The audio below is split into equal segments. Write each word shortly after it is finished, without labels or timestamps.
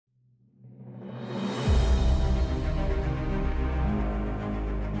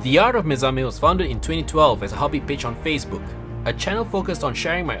The Art of Mezame was founded in 2012 as a hobby page on Facebook, a channel focused on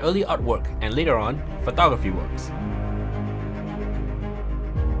sharing my early artwork and later on, photography works.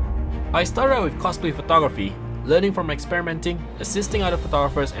 I started out with cosplay photography, learning from experimenting, assisting other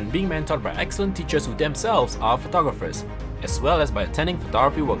photographers and being mentored by excellent teachers who themselves are photographers, as well as by attending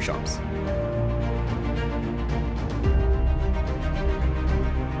photography workshops.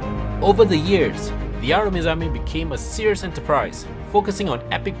 Over the years, the Art of Mezame became a serious enterprise, focusing on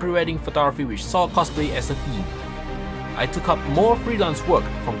epic pre-wedding photography which saw cosplay as a theme. I took up more freelance work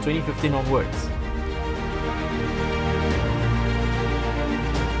from 2015 onwards.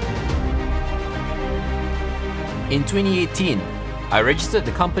 In 2018, I registered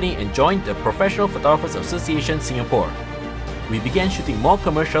the company and joined the Professional Photographers Association Singapore. We began shooting more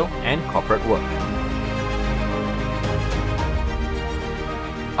commercial and corporate work.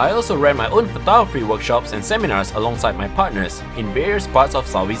 I also ran my own photography workshops and seminars alongside my partners in various parts of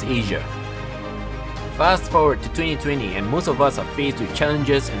Southeast Asia. Fast forward to 2020 and most of us are faced with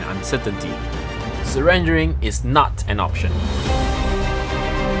challenges and uncertainty. Surrendering is not an option.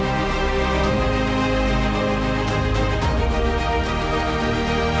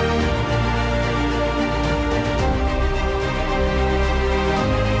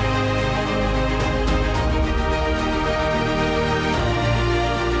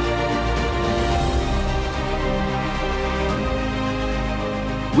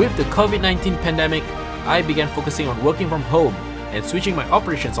 With the COVID-19 pandemic, I began focusing on working from home and switching my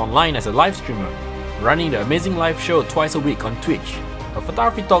operations online as a live streamer, running the Amazing Live show twice a week on Twitch, a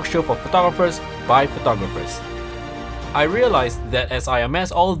photography talk show for photographers by photographers. I realized that as I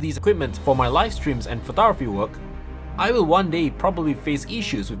amass all of these equipment for my live streams and photography work, I will one day probably face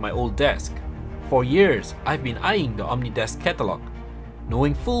issues with my old desk. For years, I've been eyeing the Omnidesk catalog,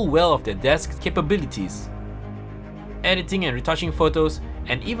 knowing full well of their desk's capabilities. Editing and retouching photos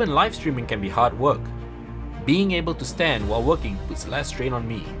and even live streaming can be hard work. Being able to stand while working puts less strain on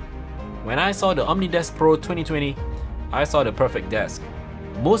me. When I saw the Omnidesk Pro 2020, I saw the perfect desk.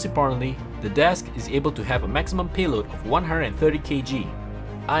 Most importantly, the desk is able to have a maximum payload of 130 kg.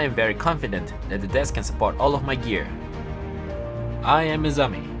 I am very confident that the desk can support all of my gear. I am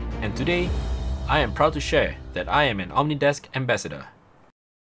Mezame, and today, I am proud to share that I am an Omnidesk ambassador.